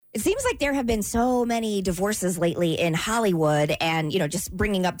It seems like there have been so many divorces lately in Hollywood and, just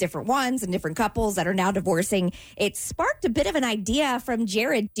bringing up different ones and different couples that are now divorcing. It sparked a bit of an idea from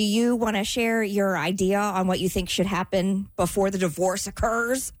Jared. Do you want to share your idea on what you think should happen before the divorce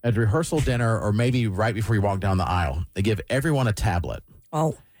occurs? At rehearsal dinner or maybe right before you walk down the aisle, they give everyone a tablet.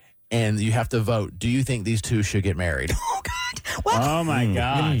 Oh. And you have to vote. Do you think these two should get married? Oh, God. What? Oh, my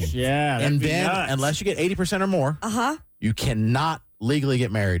gosh. Yeah. And then, unless you get 80% or more, you cannot legally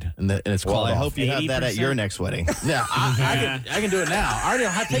get married, and it's called I off. hope you have that at your next wedding. Yeah, I can do it now. I already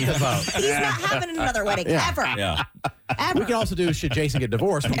have to take the vote. He's not having another wedding ever. Yeah. Ever. We can also do, should Jason get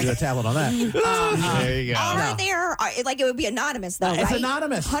divorced, we can do a tablet on that. There you go. Are there, it would be anonymous, though, It's right?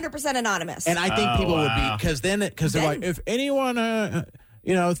 anonymous. 100% anonymous. And I think people would be, because they're like, if anyone,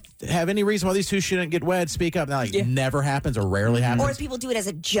 have any reason why these two shouldn't get wed, speak up. Now, never happens or rarely happens. Or if people do it as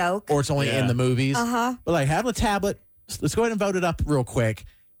a joke. Or it's only in the movies. But have a tablet. Let's go ahead and vote it up real quick.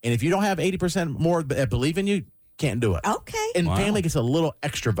 And if you don't have 80% more that believe in you, can't do it. Okay. And family gets a little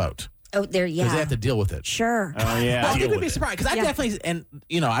extra vote. Oh, there, yeah. Because they have to deal with it. Sure. Oh, yeah. Well, people would be surprised. Because I've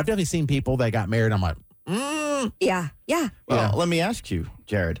definitely seen people that got married. I'm like, Yeah. Well, let me ask you,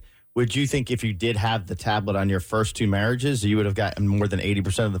 Jared. Would you think if you did have the tablet on your first two marriages, you would have gotten more than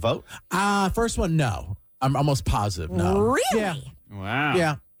 80% of the vote? First one, no. I'm almost positive, no. Really? Yeah. Wow.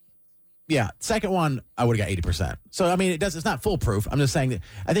 Yeah. Yeah. Second one, I would have got 80%. So, I mean, it's not foolproof. I'm just saying that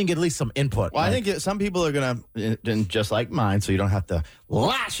I think at least some input. Well, I think some people are going to, just like mine, so you don't have to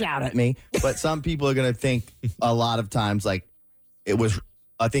lash out at me, but some people are going to think a lot of times like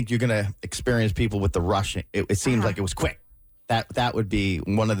I think you're going to experience people with the rush. It seems like it was quick. That would be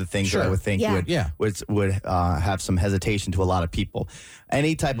one of the things that I would think would have some hesitation to a lot of people.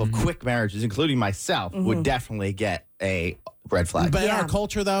 Any type of quick marriages, including myself, would definitely get a red flag. But in our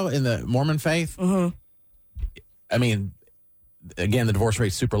culture, though, in the Mormon faith, I mean, again, the divorce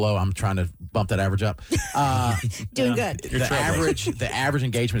rate's super low. I'm trying to bump that average up. Doing good. The average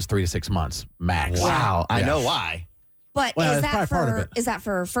engagement is 3 to 6 months max. Wow, I know why. But is that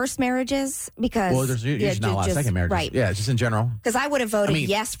for first marriages? Because there's usually not a lot of second marriages. Right. Yeah, just in general. Because I would have voted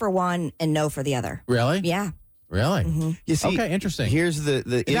yes for one and no for the other. Really? Yeah. Really? You see, okay, interesting. Here's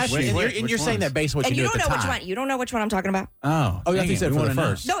the issue. And you're saying that based on what And you you knew don't at the know time. which one. You don't know which one I'm talking about. Oh, I thought you said for the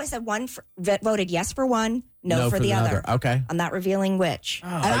first. No, I said one voted yes for one, no for the other. Okay. I'm not revealing which.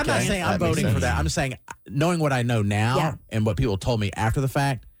 And I'm not saying I'm voting for that. I'm just saying, knowing what I know now and what people told me after the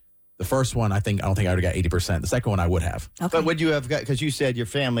fact, the first one, I don't think I would have got 80%. The second one, I would have. Okay. But would you have got, because you said your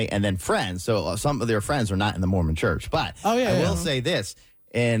family and then friends, so some of their friends are not in the Mormon church. But I will say this,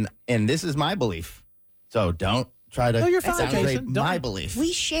 and this is my belief, so don't try to downgrade my belief.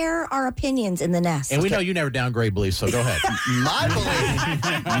 We share our opinions in the nest. And we know you never downgrade beliefs, so go ahead. my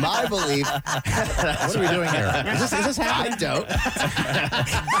belief. What are we doing here? Is this happening?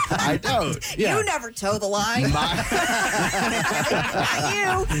 I don't. Yeah. You never toe the line. Not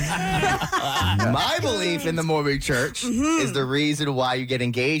you. My belief in the Mormon church is the reason why you get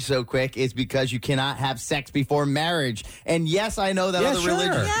engaged so quick is because you cannot have sex before marriage. And yes, I know that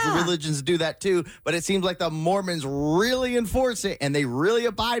other religions do that too, but it seems like the Mormons really enforce it and they really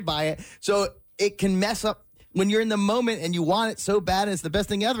abide by it. So it can mess up when you're in the moment and you want it so bad and it's the best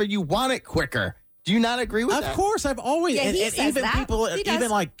thing ever. You want it quicker. Do you not agree with that? Of course, I've always and even that. people, even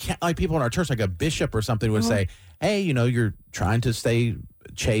like people in our church, like a bishop or something, would say, "Hey, you're trying to stay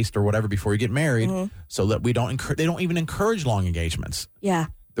chaste or whatever before you get married, so that we don't they don't even encourage long engagements." Yeah,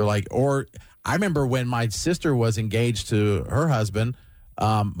 they're like, or I remember when my sister was engaged to her husband,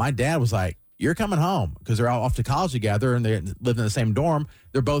 my dad was like, "You're coming home," because they're all off to college together and they live in the same dorm.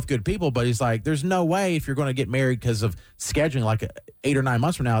 They're both good people, but he's like, there's no way if you're going to get married because of scheduling like 8 or 9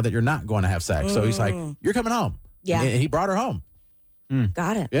 months from now that you're not going to have sex. So he's like, you're coming home. Yeah. And he brought her home.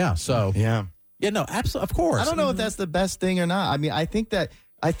 Got it. Yeah. So, yeah, no, absolutely. Of course. I don't know if that's the best thing or not. I mean, I think that,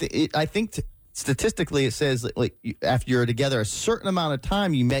 statistically it says like after you're together a certain amount of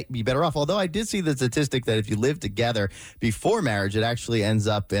time, you may be better off. Although I did see the statistic that if you live together before marriage, it actually ends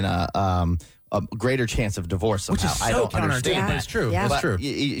up in a greater chance of divorce somehow. Which is so I don't understand. But it's true. Yeah. It's true.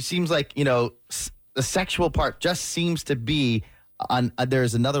 It seems like, the sexual part just seems to be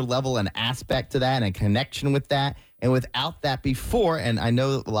there's another level and aspect to that and a connection with that. And without that before, and I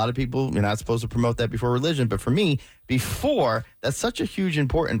know a lot of people, you're not supposed to promote that before religion, but for me, before, that's such a huge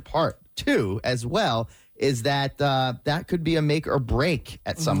important part too, as well, is that that could be a make or break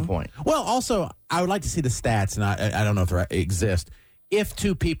at some point. Well, also, I would like to see the stats, and I don't know if they exist. If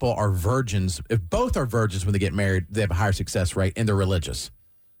two people are virgins, if both are virgins when they get married, they have a higher success rate and they're religious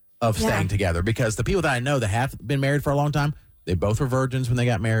of staying together. Because the people that I know that have been married for a long time, they both were virgins when they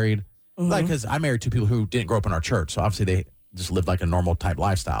got married. Like, because I married two people who didn't grow up in our church, so obviously just lived like a normal type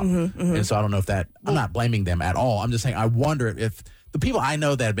lifestyle. And so I don't know if that, I'm not blaming them at all. I'm just saying I wonder if the people I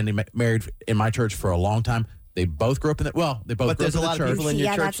know that have been married in my church for a long time, they both grew up in the, they both But grew there's up a in the lot church. of people in your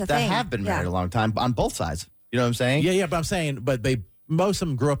Yeah, church that's the that thing. have been married Yeah. a long time on both sides. You know what I'm saying? Yeah, but I'm saying, but most of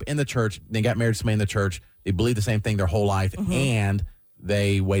them grew up in the church. They got married to somebody in the church. They believe the same thing their whole life, and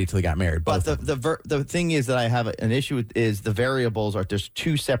they waited till they got married. But Both of them. the thing is that I have an issue with is the variables are there's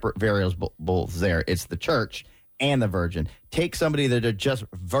two separate variables there. It's the church and the virgin. Take somebody that are just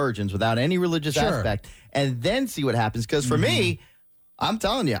virgins without any religious Sure. aspect, and then see what happens. Because for me, I'm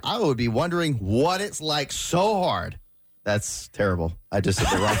telling you, I would be wondering what it's like so hard. That's terrible. I just said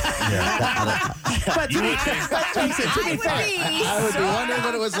the wrong. But to be I would be wondering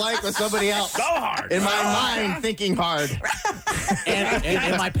what it was like with somebody else. Go hard. In my mind, thinking hard. and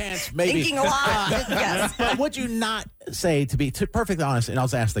in my pants, maybe. Thinking a lot. Yes. But would you not say, to be perfectly honest, and I'll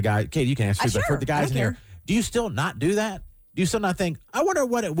just ask the guy, Kate, you can answer, but Sure. for the guys I in here, care. do you still not do that? Do you still not think, I wonder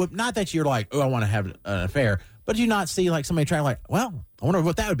what it would, not that you're like, oh, I want to have an affair, but do you not see like somebody trying like, well, I wonder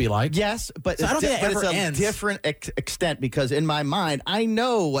what that would be like? Yes, but, So I don't think it but ever it's a ends. different extent because in my mind, I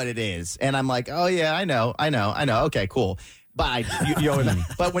know what it is. And I'm like, oh, yeah, I know. Okay, cool. But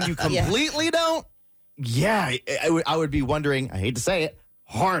but when you completely don't, I would be wondering, I hate to say it,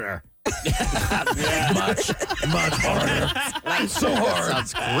 harder. Much harder. So hard.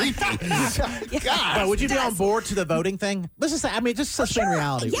 Sounds creepy. God. But would you be does. on board to the voting thing? Let's just say, I mean, just suspend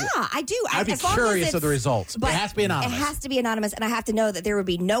reality. Yeah, I do. I'd be As long as curious it's- of the results. It but has to be anonymous. It has to be anonymous, and I have to know that there would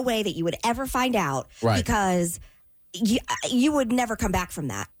be no way that you would ever find out Right. because you would never come back from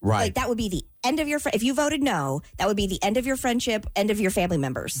that. Right. Like that would be the end of your if you voted no, that would be the end of your friendship, end of your family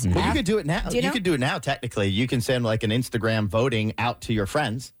members. Well, you could do it now. Do you know? could do it now, technically. You can send like an Instagram voting out to your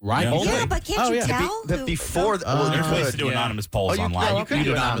friends. Right. Yeah. Only. Yeah, but can't Oh, you yeah. tell? But who- before, There's ways to do yeah. anonymous polls you, online. Yeah, you could You do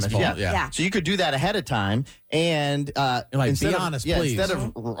do anonymous. anonymous poll, Yeah. yeah. So you could do that ahead of time, and like, instead be of, honest, please. instead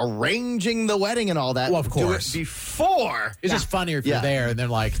of arranging the wedding and all that, Well, of do course. it before. It's just funnier if Yeah. you're there and they're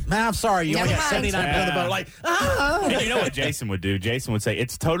like, nah, I'm sorry, you Never only got mind. 79% of the vote. Like, And you know what Jason would do? Jason would say,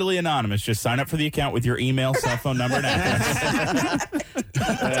 it's totally anonymous. Just sign up for the account with your email, cell phone number, and address.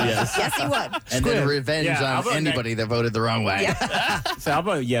 Yes, he would. And then revenge Yeah, I'll on vote anybody that voted the wrong way. So how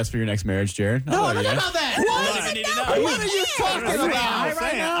about yes for your next marriage, Jared? no, I How don't know yes? about that. What? I need to know. What are you talking I'm about?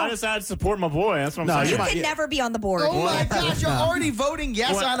 saying, I decided to support my boy. That's what I'm No, saying. you You might- can never be on the board. Oh my gosh, you're already voting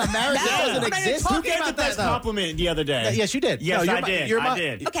yes on a marriage that No. doesn't We're not even exist? talking Who gave about the best that, though. compliment the other day? Yes, you did. Yes, No, I did. I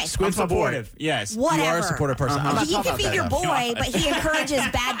did. Okay. Squid I'm support. supportive. Yes. Whatever. You are a supportive person. I'm not He talking can about be that, your though. boy, but he encourages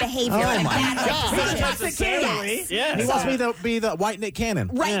bad behavior and my bad God. decisions. Yes. Yeah. He wants me to be the white Nick Cannon.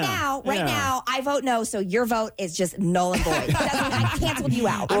 Right Yeah. now, Yeah. I vote no, so your vote is just null and void. I canceled you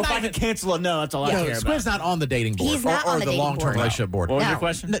out. Well, if I could cancel it, no, that's all I care about. Squid's not on the dating board He's not or on the the dating long-term board. relationship board. What was No. your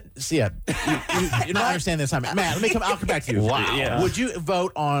question? See, you're not understanding this time. Matt, I'll come back to you. Wow. Yeah. Would you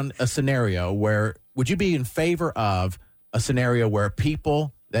vote on a scenario where, would you be in favor of a scenario where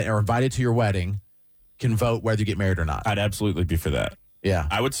people that are invited to your wedding can vote whether you get married or not? I'd absolutely be for that. Yeah.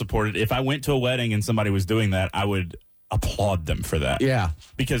 I would support it. If I went to a wedding and somebody was doing that, I would applaud them for that. Yeah.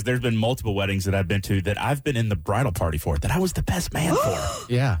 Because there's been multiple weddings that I've been to that I've been in the bridal party for, that I was the best man for.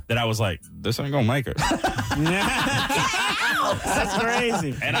 Yeah. That I was like, this ain't gonna make it. That's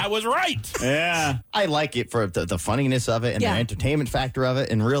crazy. And I was right. Yeah. I like it for the funniness of it and Yeah. the entertainment factor of it.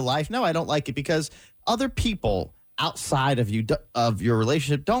 In real life, no, I don't like it because other people outside of you of your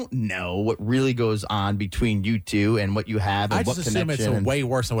relationship don't know what really goes on between you two and what you have and I what just assume it's connection. and- way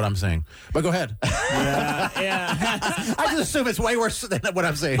worse than what I'm saying. But go ahead. Yeah. I just assume it's way worse than what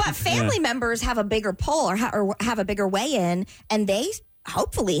I'm saying. But family members have a bigger pull or have a bigger weigh in, and they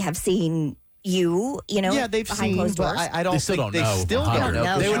hopefully have seen you, yeah, they've behind seen, closed but doors. I don't They still think don't know. they still 100. don't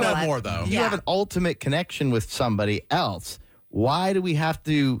know. They would Sure. know more, though. You Yeah. have an ultimate connection with somebody else. Why do we have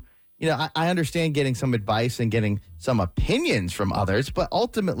to? I understand getting some advice and getting some opinions from others, but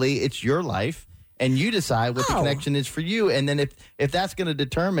ultimately it's your life and you decide what the Oh. connection is for you. And then if that's going to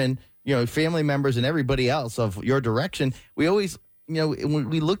determine, family members and everybody else of your direction, we always, when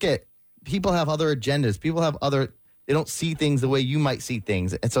we look at people have other agendas, people have they don't see things the way you might see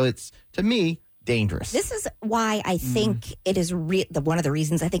things. And so it's, to me, dangerous. This is why I think it is one of the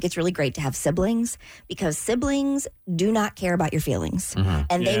reasons I think it's really great to have siblings, because siblings do not care about your feelings,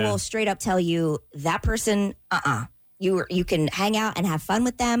 and they Yeah. will straight up tell you that person, You can hang out and have fun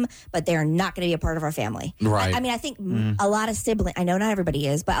with them, but they're not going to be a part of our family. Right. I mean, I think a lot of siblings, I know not everybody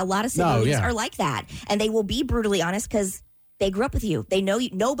is, but a lot of siblings yeah. are like that. And they will be brutally honest because they grew up with you. They know you.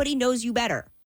 Nobody knows you better.